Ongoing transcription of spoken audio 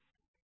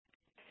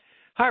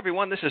Hi,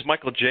 everyone. This is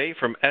Michael J.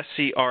 from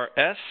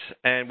SCRS,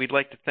 and we'd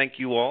like to thank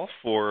you all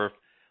for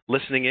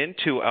listening in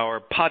to our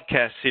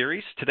podcast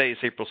series. Today is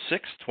April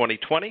 6,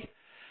 2020.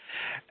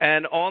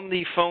 And on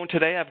the phone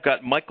today, I've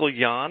got Michael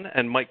Yon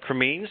and Mike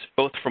Cremines,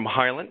 both from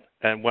Hylant.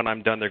 And when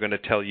I'm done, they're going to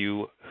tell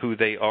you who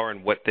they are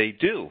and what they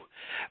do.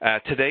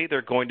 Today,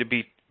 they're going to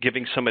be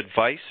giving some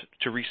advice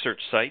to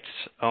research sites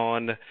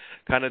on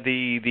kind of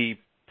the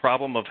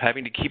problem of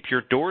having to keep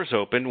your doors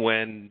open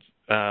when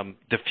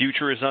the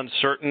future is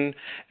uncertain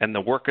and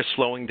the work is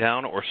slowing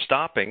down or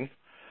stopping.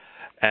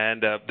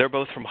 And they're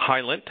both from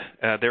Hylant.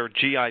 They're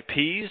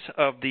GIPs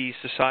of the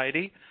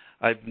society.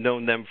 I've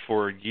known them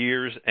for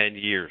years and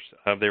years.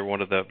 They're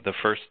one of the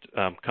first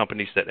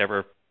companies that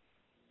ever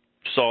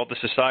saw the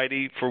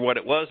society for what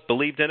it was,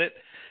 believed in it,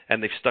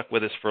 and they've stuck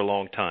with us for a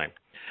long time.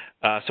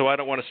 So I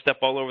don't want to step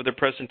all over the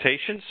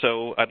presentation,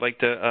 so I'd like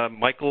to,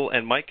 Michael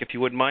and Mike, if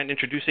you wouldn't mind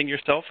introducing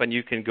yourself, and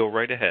you can go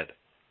right ahead.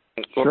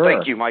 Well, Sure.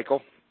 Thank you,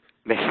 Michael.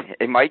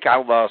 Hey, Mike,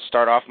 I'll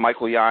start off.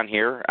 Michael Yon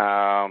here,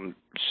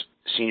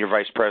 Senior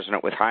Vice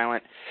President with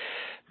Hylant.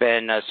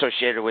 Been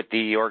associated with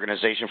the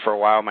organization for a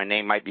while. My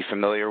name might be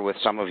familiar with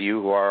some of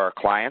you who are our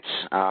clients.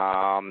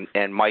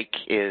 And Mike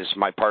is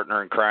my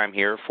partner in crime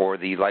here for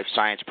the life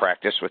science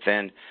practice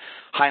within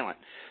Hylant,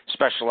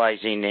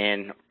 specializing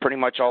in pretty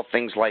much all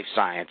things life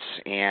science.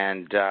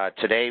 And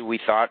today we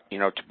thought,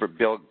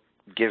 to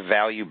give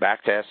value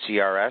back to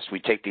SCRS, we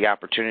take the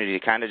opportunity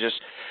to kind of just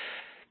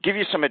give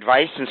you some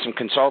advice and some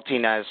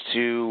consulting as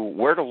to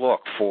where to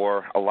look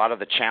for a lot of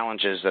the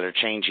challenges that are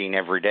changing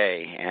every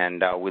day,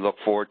 and we look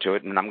forward to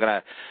it. And I'm going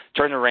to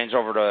turn the reins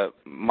over to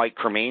Mike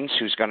Cremines,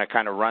 who's going to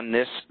kind of run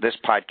this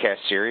podcast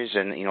series,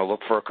 and look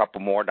for a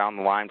couple more down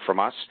the line from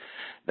us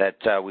that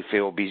we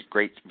feel will be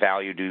great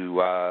value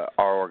to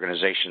our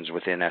organizations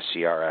within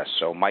SCRS.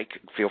 So, Mike,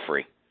 feel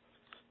free.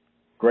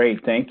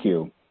 Great, thank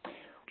you.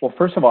 Well,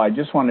 first of all, I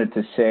just wanted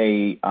to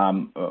say,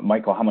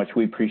 Michael, how much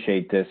we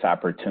appreciate this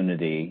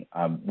opportunity.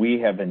 We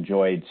have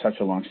enjoyed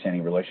such a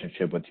long-standing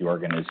relationship with the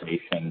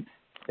organization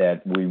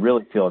that we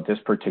really feel at this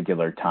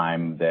particular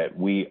time that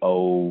we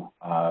owe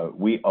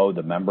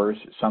the members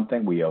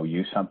something. We owe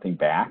you something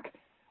back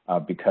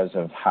because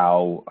of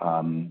how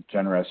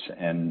generous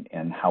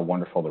and how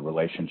wonderful the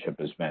relationship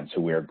has been.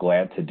 So we are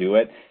glad to do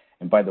it.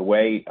 And by the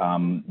way,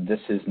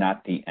 this is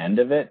not the end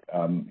of it.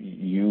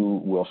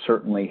 You will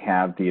certainly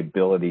have the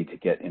ability to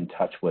get in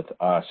touch with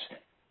us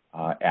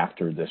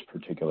after this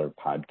particular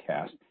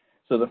podcast.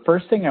 So the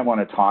first thing I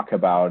want to talk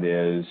about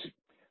is,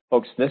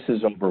 folks, this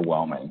is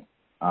overwhelming.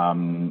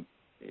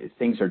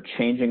 Things are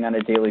changing on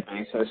a daily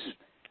basis.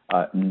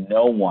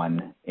 No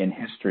one in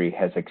history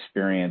has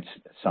experienced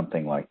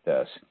something like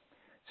this.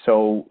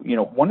 So,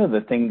 one of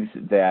the things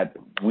that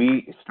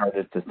we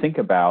started to think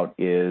about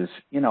is,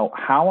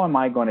 how am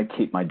I going to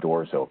keep my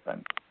doors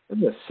open? This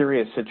is a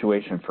serious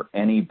situation for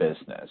any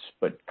business,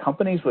 but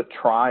companies with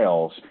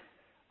trials,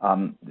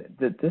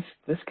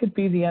 this could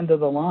be the end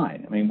of the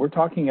line. I mean, we're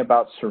talking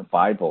about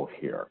survival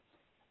here.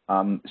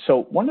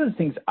 So one of the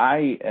things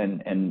I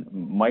and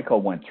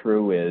Michael went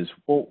through is,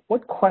 well,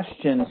 what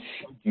questions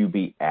should you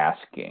be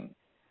asking?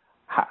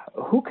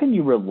 Who can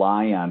you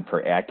rely on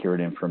for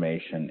accurate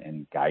information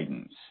and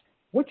guidance?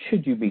 What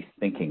should you be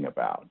thinking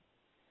about?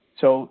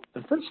 So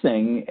the first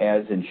thing,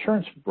 as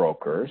insurance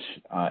brokers,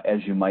 as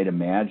you might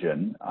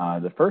imagine,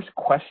 the first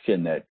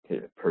question that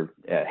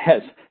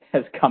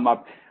has come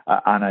up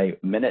on a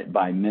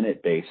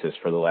minute-by-minute basis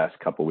for the last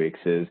couple of weeks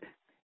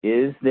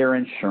is there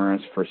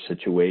insurance for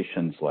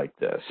situations like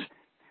this?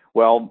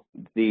 Well,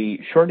 the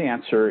short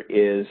answer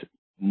is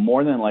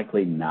more than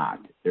likely not.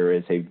 There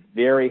is a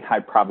very high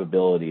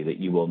probability that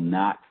you will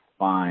not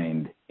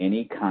find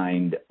any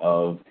kind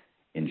of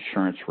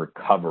insurance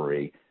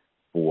recovery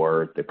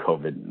for the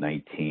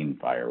COVID-19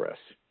 virus.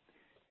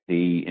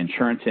 The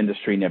insurance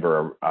industry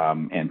never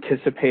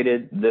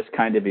anticipated this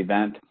kind of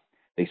event.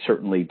 They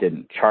certainly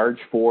didn't charge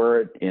for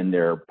it in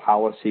their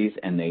policies,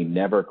 and they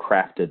never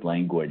crafted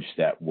language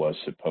that was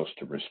supposed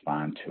to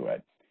respond to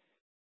it.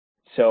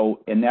 So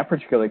in that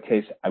particular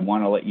case, I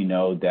want to let you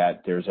know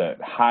that there's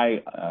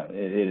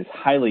it is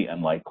highly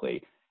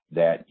unlikely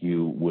that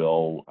you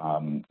will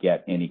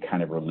get any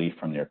kind of relief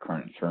from their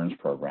current insurance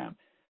program.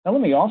 Now,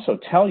 let me also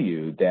tell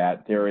you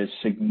that there is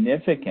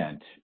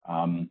significant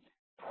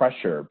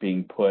pressure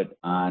being put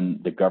on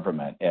the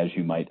government, as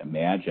you might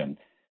imagine,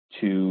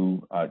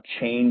 to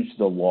change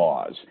the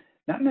laws,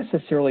 not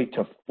necessarily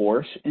to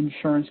force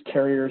insurance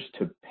carriers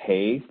to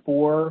pay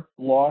for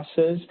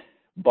losses,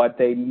 but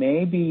the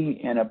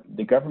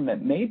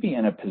government may be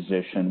in a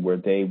position where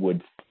they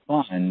would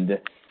fund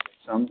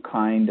some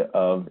kind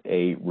of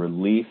a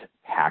relief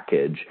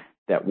package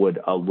that would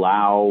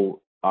allow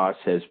us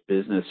as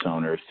business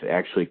owners to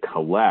actually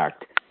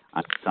collect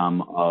on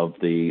some of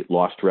the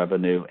lost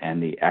revenue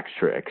and the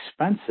extra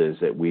expenses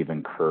that we've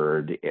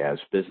incurred as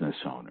business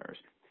owners.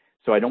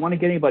 So I don't want to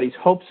get anybody's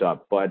hopes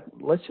up, but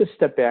let's just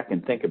step back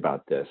and think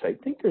about this. I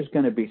think there's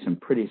going to be some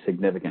pretty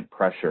significant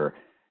pressure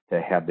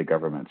to have the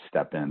government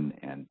step in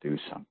and do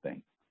something.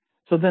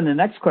 So then the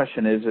next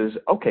question is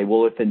okay,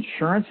 well, if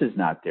insurance is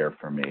not there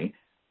for me,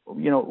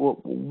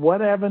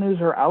 what avenues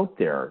are out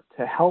there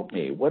to help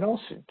me? What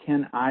else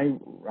can I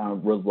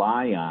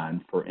rely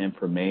on for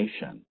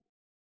information?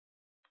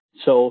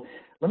 So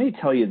let me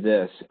tell you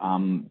this: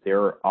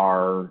 there's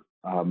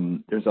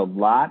a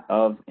lot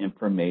of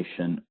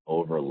information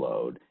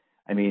overload.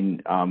 I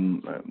mean,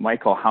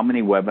 Michael, how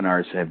many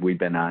webinars have we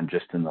been on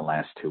just in the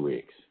last 2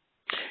 weeks?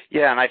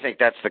 Yeah, and I think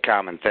that's the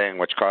common thing,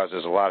 which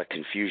causes a lot of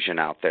confusion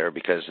out there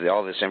because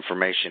all this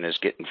information is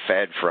getting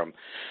fed from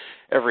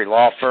every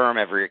law firm,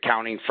 every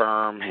accounting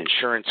firm,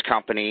 insurance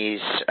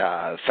companies,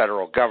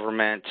 federal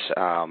government.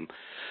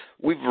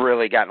 We've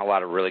really gotten a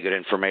lot of really good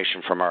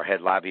information from our head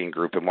lobbying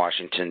group in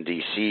Washington,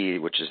 D.C.,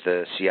 which is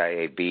the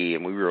CIAB,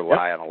 and we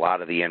rely on a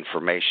lot of the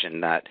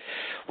information that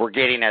we're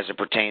getting as it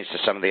pertains to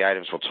some of the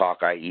items we'll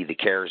talk, i.e. the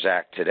CARES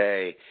Act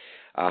today,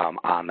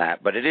 on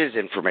that. But it is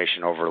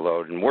information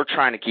overload, and we're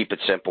trying to keep it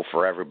simple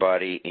for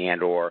everybody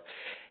and or,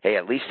 hey,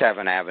 at least have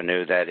an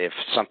avenue that if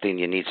something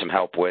you need some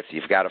help with,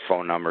 you've got a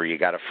phone number, you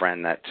got a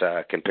friend that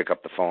can pick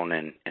up the phone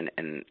and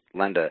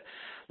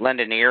lend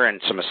an ear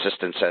and some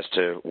assistance as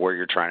to where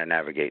you're trying to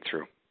navigate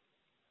through.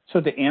 So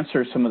to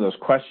answer some of those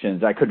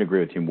questions, I couldn't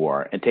agree with you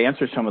more. And to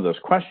answer some of those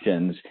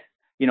questions,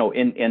 in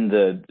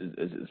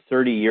the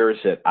 30 years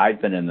that I've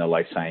been in the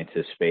life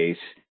sciences space,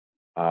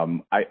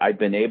 I've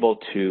been able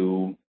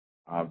to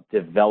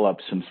develop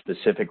some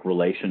specific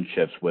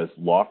relationships with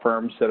law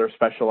firms that are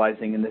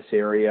specializing in this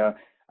area,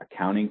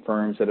 accounting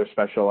firms that are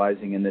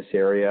specializing in this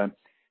area.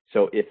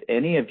 So if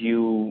any of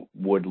you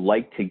would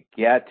like to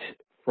get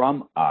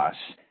from us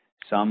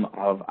some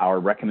of our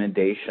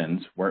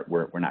recommendations,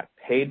 we're not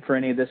paid for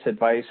any of this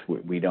advice.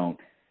 We don't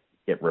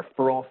get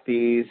referral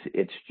fees.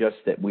 It's just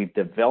that we've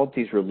developed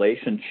these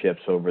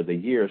relationships over the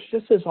years,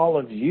 just as all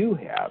of you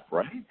have,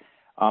 right?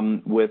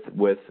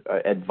 With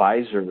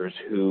advisors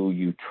who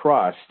you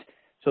trust.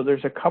 So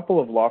there's a couple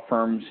of law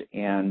firms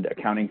and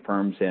accounting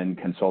firms and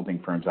consulting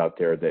firms out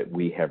there that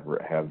we have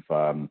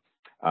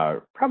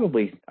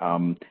probably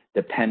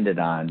depended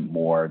on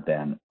more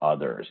than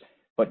others.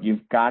 But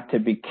you've got to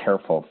be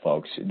careful,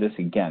 folks. This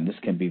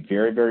can be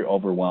very, very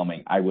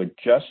overwhelming. I would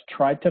just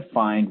try to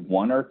find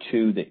one or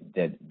two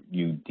that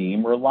you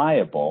deem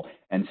reliable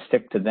and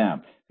stick to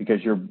them,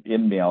 because your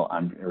email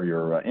or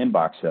your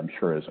inbox, I'm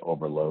sure, is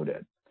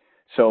overloaded.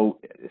 So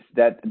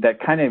that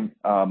kind of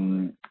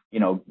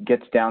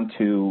gets down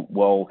to,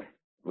 well,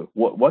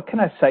 what can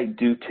a site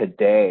do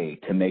today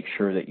to make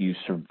sure that you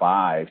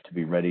survive to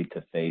be ready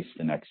to face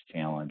the next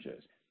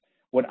challenges?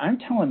 What I'm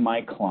telling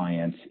my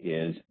clients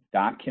is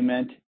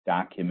document,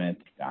 document,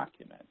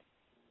 document.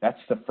 That's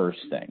the first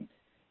thing.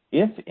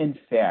 If, in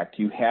fact,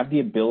 you have the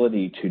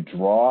ability to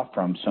draw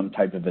from some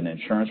type of an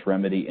insurance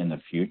remedy in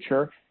the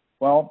future,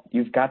 well,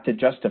 you've got to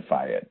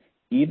justify it.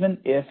 Even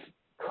if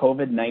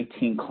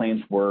COVID-19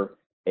 claims were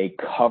a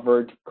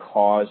covered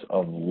cause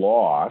of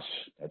loss,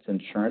 that's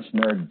insurance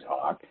nerd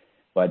talk,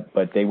 but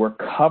they were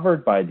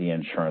covered by the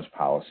insurance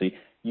policy,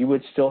 you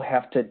would still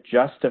have to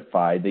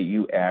justify that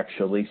you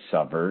actually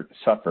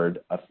suffered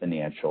a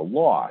financial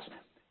loss.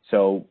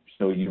 So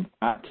you've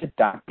got to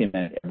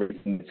document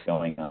everything that's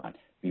going on.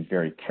 Be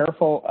very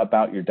careful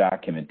about your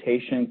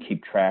documentation.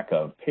 Keep track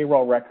of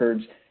payroll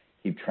records.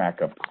 Keep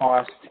track of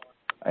costs.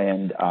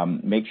 And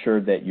make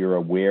sure that you're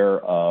aware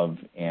of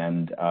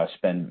and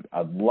spend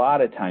a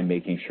lot of time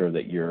making sure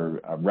that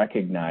you're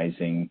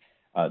recognizing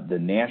the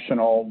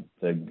national,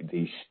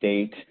 the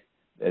state,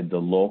 the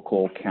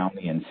local,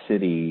 county, and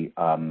city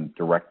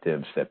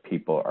directives that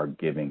people are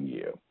giving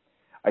you.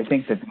 I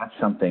think that that's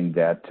something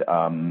that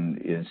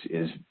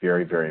is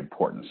very, very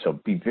important. So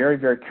be very,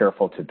 very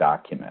careful to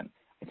document.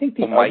 I think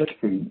the other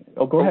thing.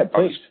 Oh, go ahead,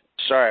 please.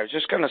 Sorry, I was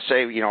just going to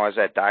say, as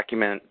that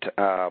document,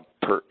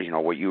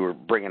 what you were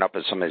bringing up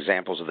as some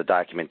examples of the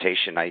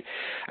documentation, I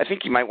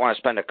think you might want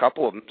to spend a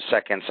couple of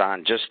seconds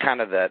on just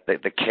kind of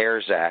the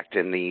CARES Act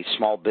and the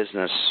small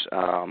business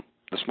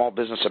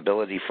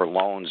ability for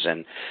loans,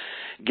 and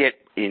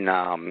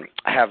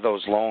have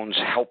those loans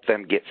help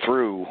them get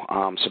through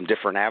some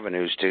different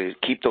avenues to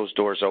keep those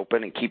doors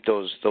open and keep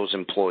those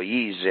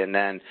employees, and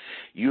then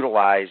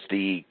utilize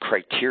the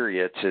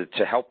criteria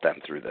to help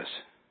them through this.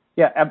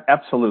 Yeah,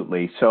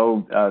 absolutely.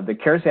 So the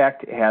CARES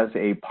Act has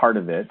a part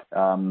of it,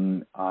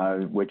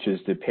 which is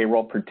the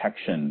Payroll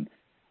Protection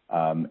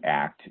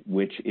Act,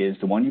 which is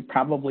the one you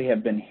probably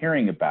have been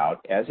hearing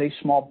about. As a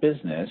small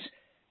business,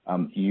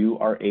 you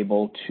are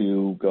able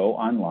to go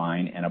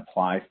online and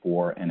apply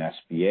for an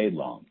SBA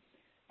loan.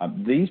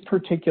 These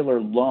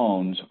particular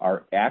loans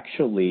are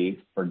actually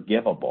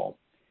forgivable.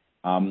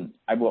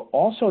 I will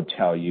also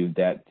tell you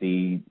that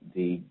the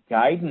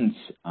guidance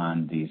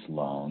on these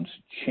loans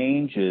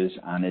changes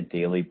on a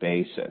daily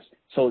basis.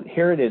 So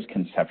here it is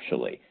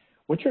conceptually.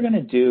 What you're going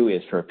to do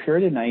is, for a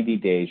period of 90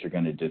 days, you're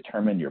going to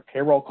determine your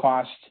payroll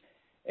costs,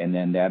 and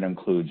then that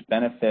includes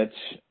benefits,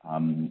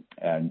 and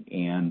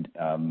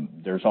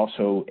there's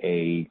also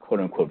a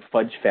quote-unquote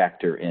fudge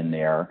factor in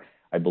there,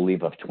 I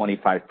believe, of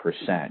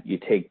 25%. You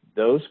take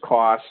those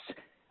costs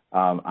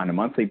on a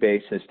monthly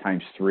basis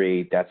times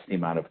 3, that's the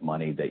amount of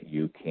money that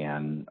you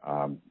can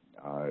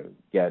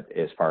get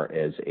as far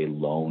as a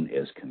loan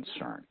is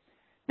concerned.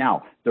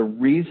 Now, the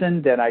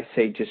reason that I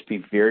say just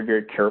be very,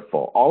 very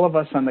careful, all of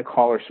us on the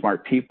call are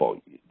smart people.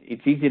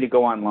 It's easy to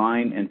go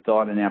online and fill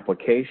out an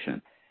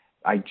application.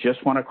 I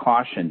just want to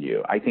caution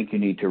you. I think you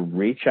need to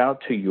reach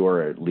out to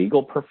your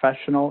legal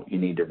professional. You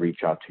need to reach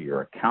out to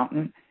your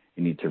accountant.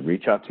 You need to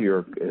reach out to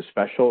your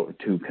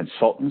to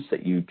consultants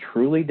that you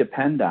truly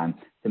depend on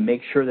to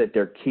make sure that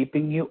they're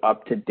keeping you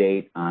up to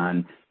date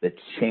on the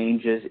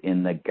changes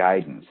in the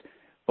guidance.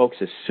 Folks,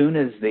 as soon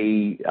as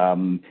the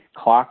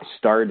clock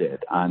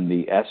started on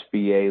the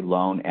SBA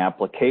loan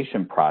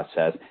application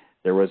process,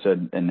 there was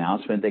an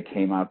announcement that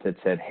came out that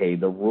said, hey,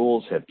 the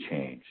rules have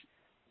changed.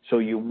 So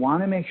you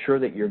want to make sure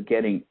that you're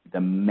getting the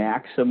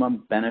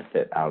maximum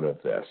benefit out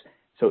of this.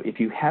 So if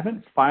you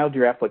haven't filed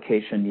your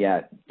application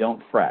yet,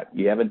 don't fret.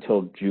 You have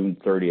until June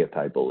 30th,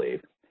 I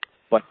believe.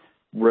 But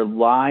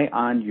rely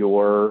on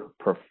your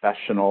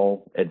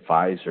professional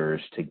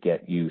advisors to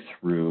get you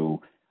through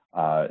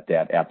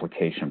that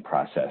application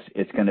process.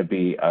 It's going to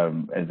be,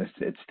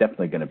 it's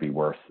definitely going to be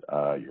worth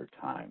your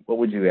time. What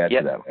would you add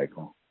to that,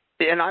 Michael?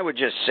 And I would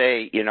just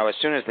say, as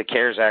soon as the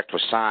CARES Act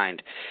was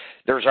signed,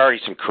 there's already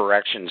some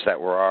corrections that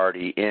were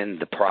already in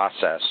the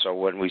process. So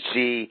when we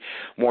see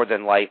more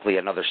than likely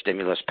another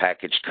stimulus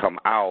package come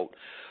out,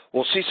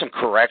 we'll see some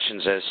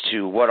corrections as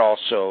to what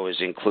also is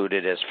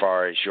included as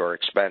far as your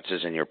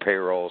expenses and your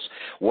payrolls,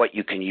 what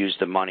you can use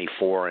the money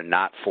for and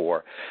not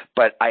for.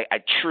 But I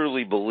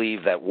truly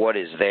believe that what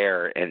is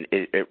there, and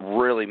it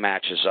really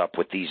matches up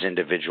with these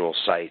individual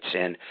sites,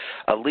 and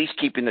at least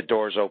keeping the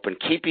doors open,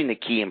 keeping the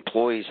key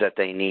employees that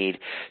they need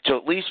to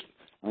at least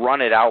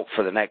run it out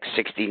for the next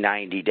 60,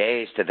 90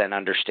 days to then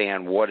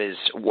understand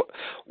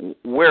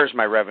where's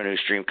my revenue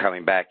stream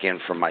coming back in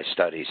from my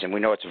studies. And we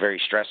know it's a very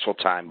stressful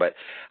time, but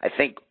I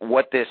think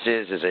what this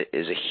is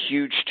a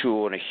huge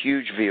tool and a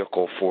huge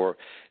vehicle for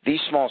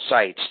these small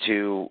sites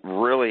to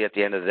really, at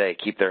the end of the day,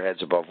 keep their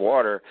heads above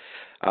water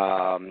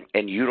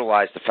and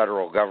utilize the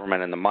federal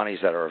government and the monies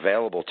that are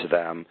available to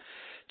them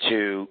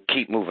to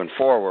keep moving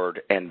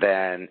forward, and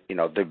then,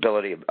 the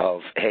ability of,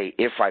 hey,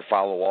 if I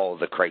follow all of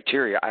the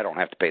criteria, I don't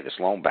have to pay this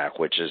loan back,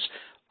 which is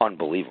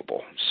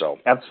unbelievable. So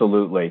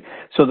absolutely.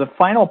 So the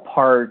final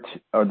part,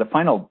 or the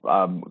final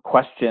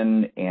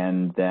question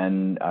and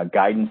then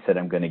guidance that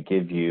I'm going to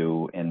give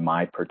you in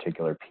my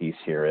particular piece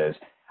here is,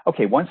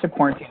 okay, once the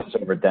quarantine is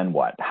over, then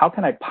what? How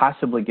can I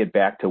possibly get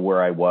back to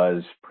where I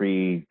was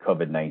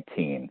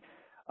pre-COVID-19?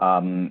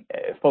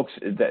 Folks,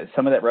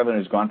 some of that revenue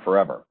is gone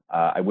forever.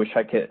 I wish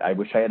I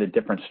had a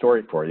different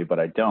story for you, but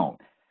I don't.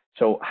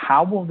 So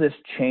how will this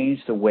change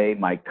the way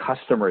my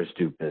customers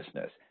do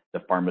business, the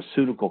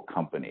pharmaceutical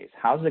companies?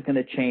 How's it going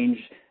to change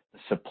the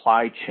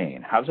supply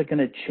chain? How's it going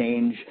to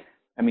change?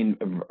 I mean,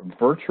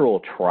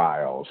 virtual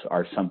trials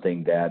are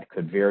something that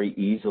could very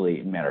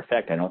easily, matter of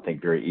fact, I don't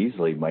think very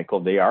easily,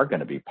 Michael, they are going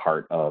to be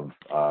part of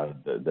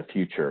the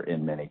future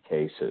in many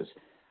cases.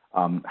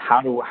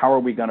 How are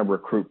we going to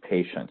recruit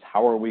patients?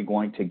 How are we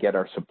going to get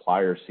our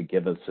suppliers to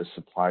give us the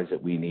supplies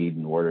that we need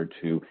in order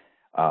to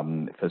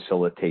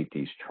facilitate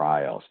these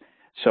trials?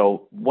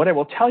 So what I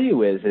will tell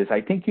you is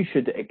I think you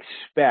should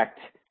expect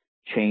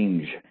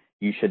change.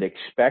 You should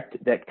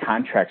expect that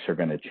contracts are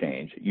going to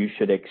change. You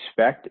should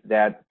expect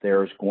that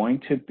there's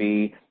going to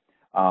be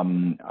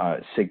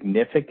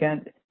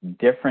significant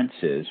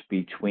differences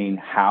between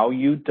how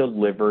you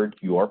delivered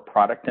your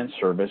product and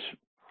service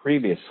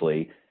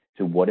previously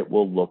to what it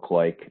will look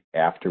like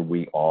after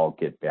we all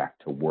get back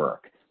to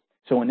work.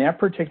 So in that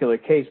particular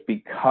case,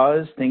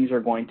 because things are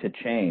going to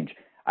change,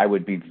 I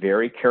would be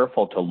very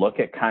careful to look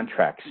at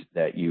contracts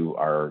that you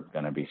are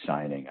going to be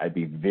signing. I'd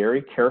be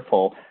very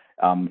careful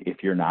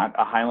if you're not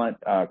a Hylant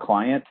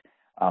client,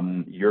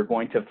 you're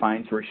going to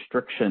find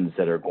restrictions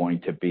that are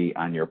going to be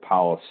on your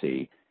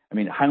policy. I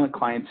mean, Hylant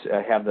clients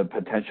have the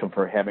potential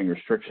for having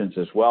restrictions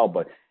as well,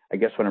 but I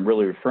guess what I'm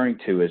really referring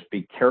to is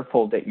be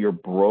careful that your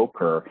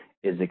broker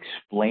is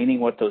explaining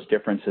what those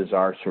differences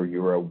are so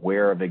you're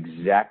aware of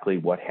exactly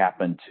what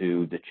happened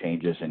to the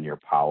changes in your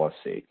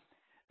policy.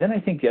 Then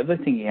I think the other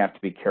thing you have to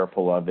be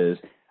careful of is,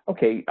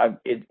 okay,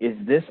 is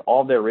this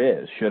all there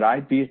is? Should I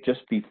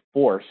just be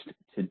forced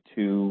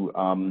to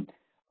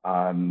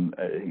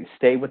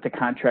stay with the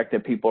contract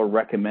that people are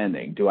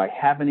recommending? Do I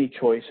have any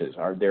choices?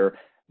 Are there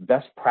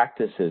best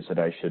practices that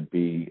I should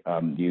be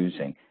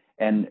using?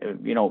 And,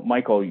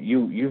 Michael,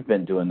 you've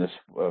been doing this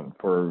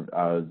for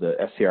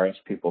the SCRS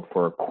people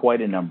for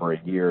quite a number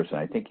of years, and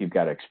I think you've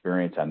got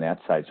experience on that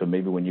side. So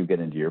maybe when you get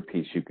into your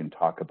piece, you can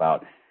talk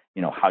about,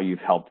 how you've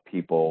helped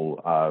people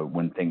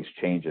when things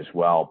change as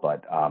well.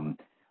 But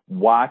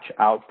watch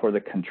out for the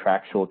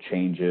contractual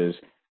changes.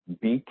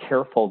 Be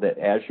careful that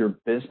as your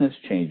business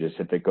changes,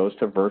 if it goes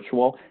to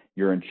virtual,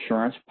 your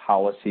insurance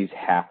policies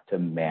have to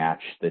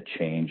match the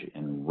change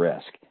in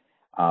risk.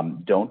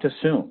 Don't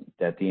assume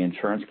that the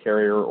insurance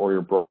carrier or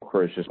your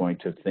broker is just going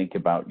to think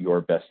about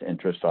your best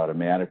interest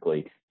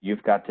automatically.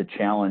 You've got to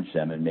challenge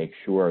them and make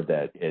sure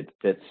that it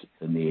fits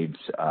the needs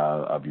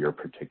of your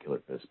particular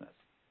business.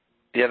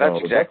 Yeah,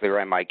 that's exactly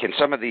right, Mike. And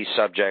some of these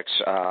subjects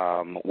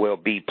will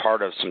be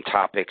part of some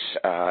topics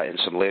in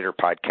some later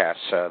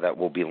podcasts that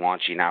we'll be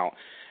launching out.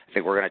 I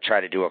think we're going to try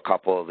to do a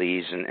couple of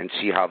these and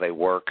see how they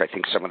work. I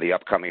think some of the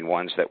upcoming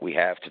ones that we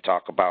have to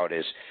talk about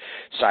is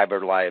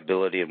cyber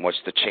liability and what's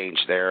the change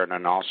there, and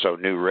then also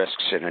new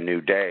risks in a new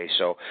day.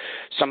 So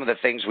some of the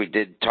things we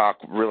did talk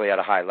really at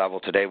a high level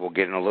today, we'll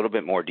get in a little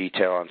bit more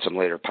detail on some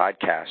later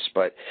podcasts.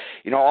 But,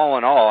 all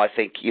in all, I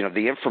think,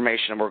 the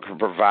information we're going to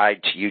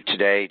provide to you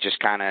today, just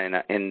kind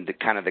of in the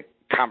kind of the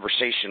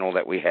conversational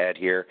that we had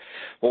here,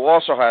 we'll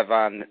also have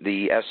on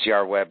the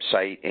SCR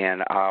website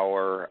and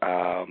our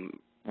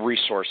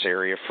resource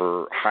area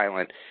for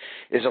Hylant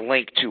is a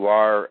link to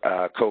our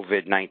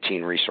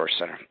COVID-19 Resource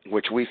Center,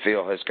 which we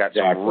feel has got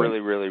some really,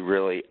 really,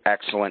 really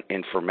excellent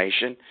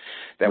information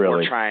that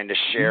we're trying to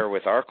share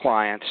with our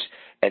clients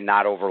and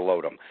not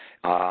overload them.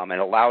 It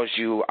allows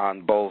you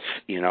on both,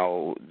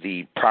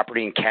 the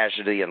property and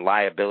casualty and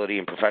liability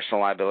and professional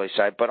liability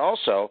side, but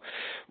also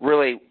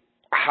really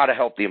how to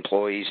help the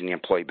employees and the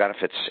employee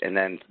benefits, and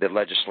then the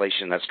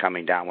legislation that's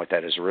coming down with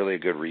that is really a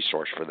good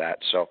resource for that.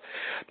 So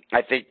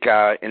I think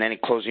in any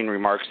closing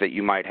remarks that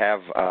you might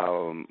have,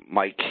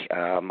 Mike,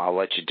 I'll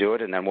let you do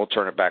it, and then we'll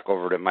turn it back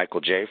over to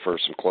Michael J. for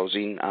some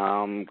closing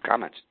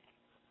comments.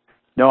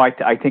 No, I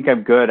think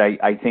I'm good.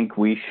 I think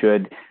we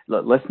should,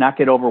 let's not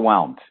get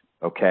overwhelmed,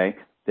 okay?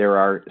 There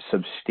are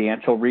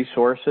substantial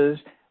resources,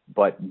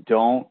 but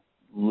don't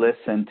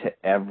listen to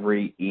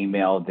every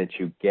email that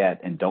you get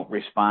and don't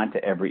respond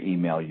to every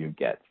email you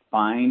get.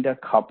 Find a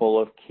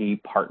couple of key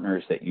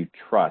partners that you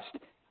trust.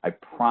 I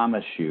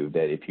promise you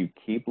that if you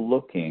keep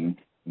looking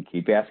and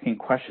keep asking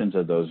questions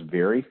of those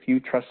very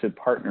few trusted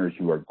partners,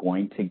 you are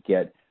going to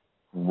get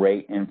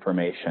great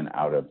information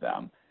out of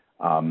them.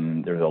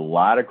 There's a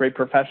lot of great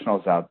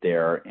professionals out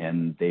there,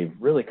 and they've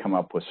really come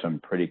up with some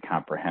pretty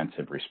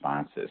comprehensive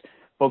responses.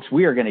 Folks,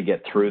 we are going to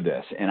get through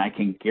this, and I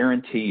can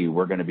guarantee you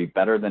we're going to be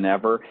better than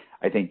ever.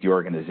 I think the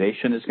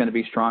organization is going to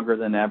be stronger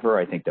than ever.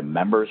 I think the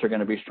members are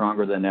going to be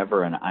stronger than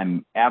ever, and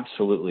I'm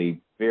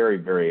absolutely very,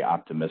 very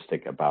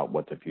optimistic about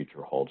what the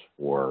future holds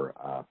for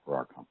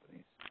our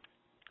companies.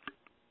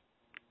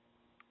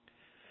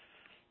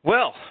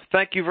 Well,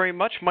 thank you very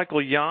much,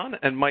 Michael Jan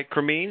and Mike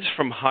Cremins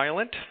from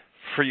Hylant,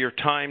 for your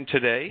time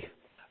today.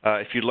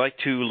 If you'd like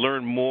to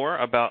learn more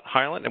about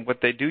Hylant and what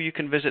they do, you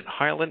can visit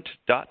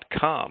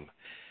hylant.com.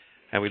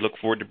 And we look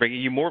forward to bringing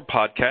you more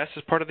podcasts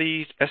as part of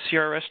the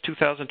SCRS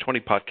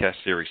 2020 podcast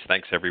series.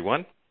 Thanks,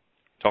 everyone.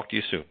 Talk to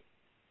you soon.